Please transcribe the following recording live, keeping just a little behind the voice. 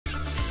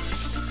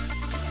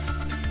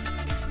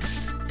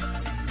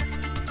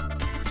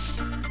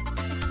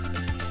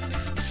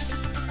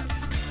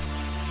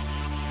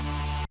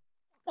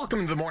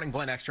Welcome to the Morning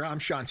Blend Extra. I'm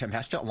Sean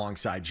Tempesta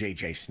alongside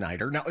JJ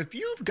Snyder. Now, if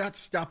you've got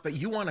stuff that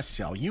you want to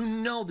sell, you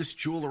know this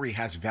jewelry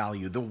has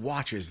value, the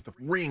watches, the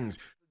rings,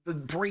 the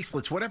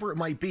bracelets, whatever it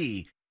might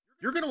be,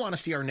 you're going to want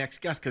to see our next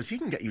guest because he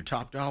can get you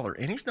top dollar.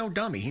 And he's no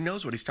dummy. He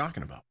knows what he's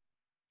talking about.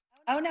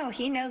 Oh, no,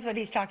 he knows what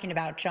he's talking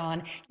about,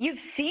 Sean. You've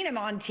seen him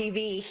on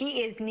TV.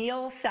 He is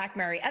Neil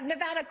Sackmary of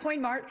Nevada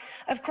Coin Mart,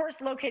 of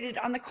course, located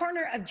on the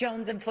corner of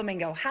Jones and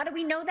Flamingo. How do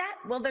we know that?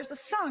 Well, there's a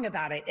song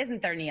about it,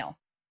 isn't there, Neil?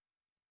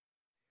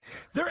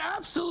 There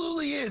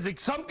absolutely is.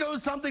 Some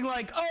goes something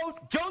like, oh,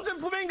 Jones and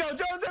Flamingo,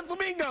 Jones and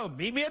Flamingo.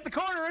 Meet me at the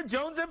corner at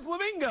Jones and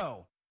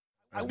Flamingo.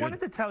 I wanted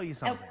to tell you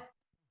something.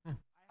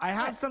 I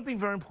have something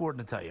very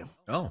important to tell you.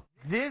 Oh.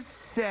 This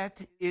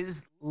set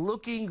is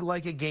looking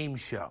like a game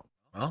show.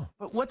 Oh.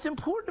 But what's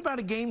important about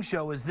a game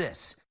show is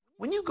this.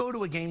 When you go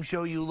to a game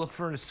show, you look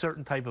for a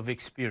certain type of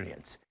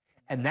experience.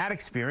 And that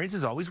experience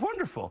is always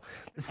wonderful.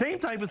 The same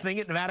type of thing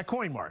at Nevada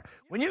Coin Mart.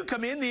 When you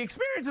come in, the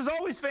experience is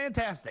always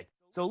fantastic.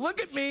 So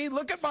look at me,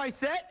 look at my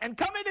set, and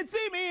come in and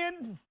see me,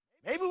 and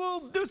maybe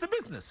we'll do some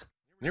business.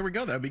 There we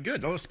go. That'd be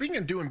good. Well, speaking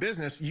of doing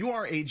business, you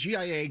are a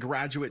GIA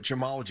graduate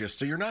gemologist,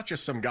 so you're not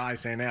just some guy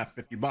saying,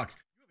 $50.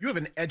 You have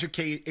an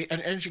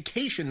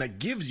education that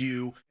gives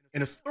you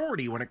an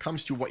authority when it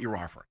comes to what you're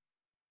offering.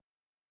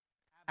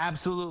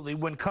 Absolutely.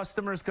 When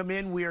customers come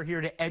in, we are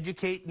here to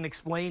educate and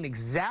explain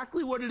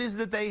exactly what it is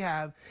that they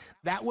have.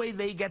 That way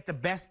they get the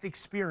best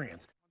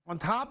experience. On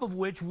top of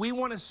which, we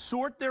want to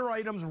sort their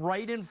items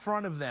right in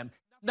front of them.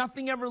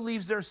 Nothing ever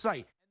leaves their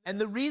sight. And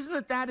the reason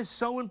that that is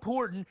so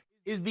important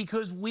is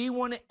because we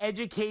want to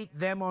educate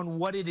them on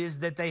what it is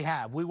that they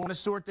have. We want to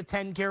sort the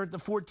 10 karat, the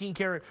 14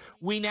 karat.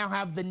 We now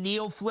have the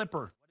Neil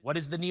Flipper. What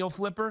is the Neil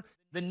Flipper?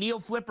 The Neil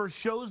Flipper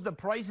shows the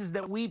prices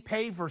that we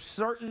pay for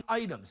certain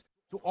items.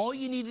 So all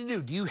you need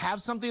to do you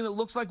have something that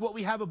looks like what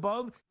we have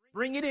above?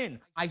 Bring it in.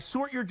 I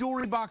sort your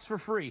jewelry box for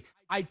free.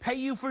 I pay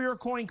you for your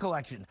coin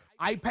collection.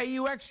 I pay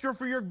you extra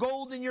for your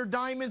gold and your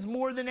diamonds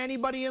more than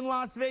anybody in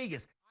Las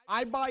Vegas.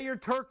 I buy your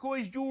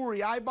turquoise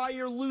jewelry. I buy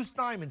your loose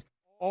diamonds.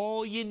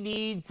 All you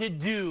need to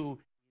do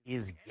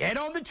is get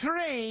on the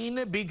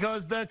train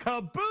because the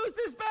caboose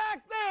is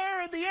back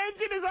there and the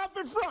engine is up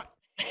in front.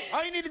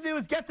 All you need to do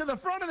is get to the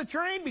front of the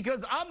train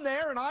because I'm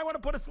there and I want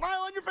to put a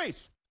smile on your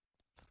face.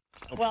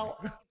 Well,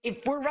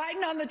 if we're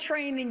riding on the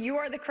train, then you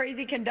are the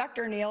crazy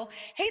conductor, Neil.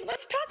 Hey,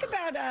 let's talk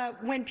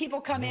about when people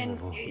come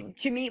in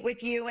to meet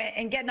with you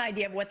and get an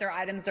idea of what their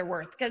items are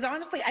worth. Because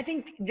honestly, I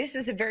think this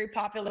is a very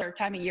popular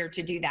time of year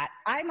to do that.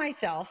 I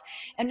myself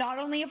am not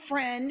only a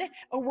friend,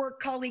 a work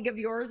colleague of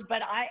yours,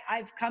 but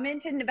I've come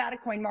into Nevada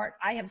Coin Mart.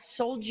 I have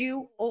sold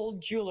you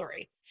old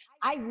jewelry.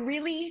 I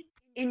really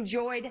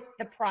enjoyed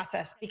the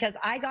process because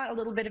I got a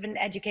little bit of an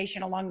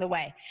education along the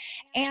way.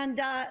 And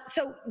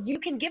so you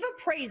can give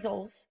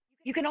appraisals.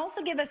 You can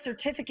also give a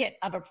certificate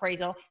of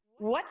appraisal.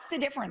 What's the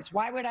difference?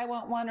 Why would I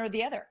want one or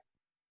the other?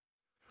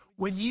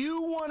 When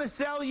you want to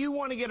sell, you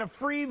want to get a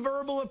free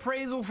verbal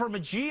appraisal from a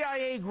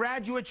GIA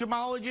graduate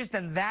gemologist,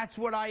 and that's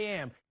what I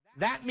am.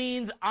 That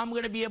means I'm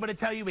going to be able to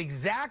tell you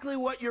exactly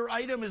what your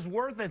item is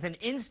worth as an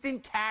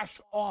instant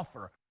cash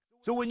offer.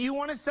 So when you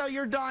want to sell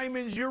your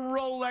diamonds, your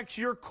Rolex,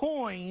 your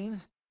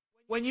coins,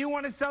 when you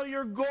want to sell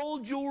your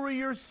gold jewelry,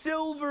 your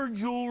silver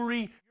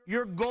jewelry,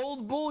 your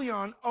gold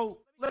bullion, oh,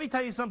 let me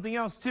tell you something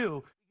else,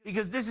 too,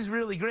 because this is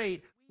really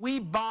great. We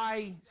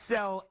buy,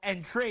 sell,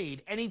 and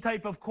trade any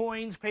type of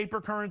coins,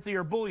 paper currency,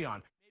 or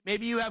bullion.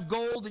 Maybe you have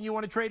gold and you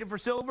want to trade it for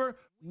silver.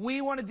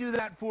 We want to do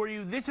that for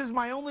you. This is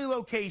my only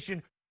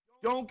location.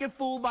 Don't get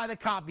fooled by the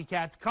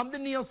copycats. Come to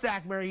Neil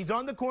Sackmary. He's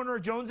on the corner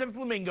of Jones and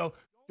Flamingo.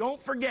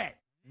 Don't forget,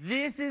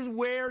 this is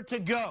where to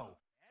go.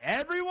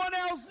 Everyone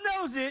else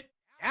knows it.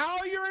 Now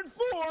you're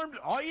informed.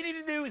 All you need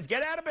to do is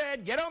get out of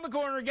bed, get on the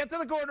corner, get to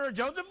the corner of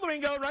Jones and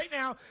Flamingo right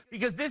now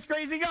because this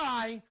crazy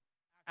guy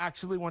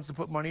actually wants to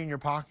put money in your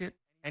pocket,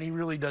 and he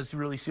really does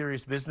really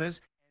serious business.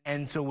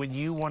 And so when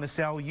you want to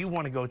sell, you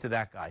want to go to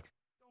that guy.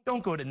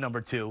 Don't go to number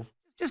 2.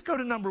 Just go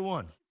to number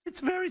 1. It's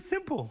very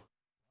simple.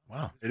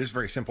 Wow, it is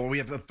very simple. We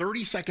have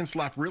 30 seconds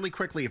left. Really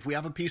quickly, if we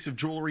have a piece of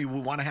jewelry, we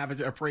want to have it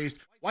appraised.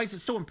 Why is it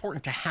so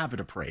important to have it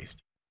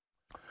appraised?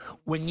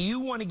 When you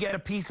want to get a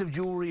piece of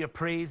jewelry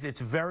appraised, it's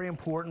very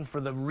important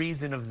for the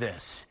reason of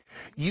this.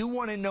 You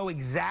want to know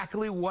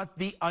exactly what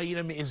the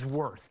item is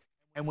worth.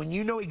 And when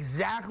you know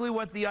exactly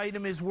what the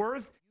item is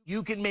worth,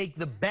 you can make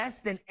the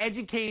best and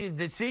educated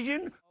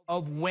decision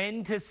of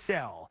when to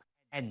sell.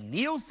 And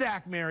Neil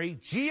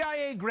Sackmary,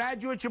 GIA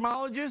graduate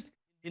gemologist,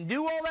 can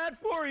do all that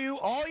for you.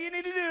 All you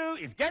need to do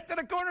is get to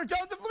the corner of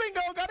Jones and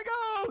Flamingo. Gotta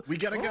go. We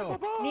gotta go.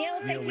 Neil,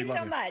 thank you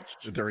so much.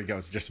 There he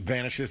goes. Just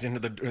vanishes into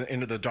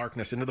the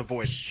darkness, into the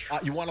void.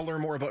 You want to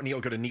learn more about Neil?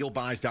 Go to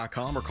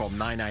neilbuys.com or call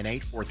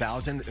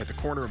 998-4000 at the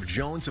corner of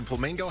Jones and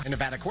Flamingo. And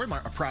Nevada Coin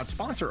Mart, a proud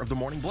sponsor of the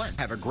Morning Blend.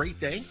 Have a great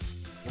day.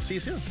 We'll see you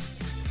soon.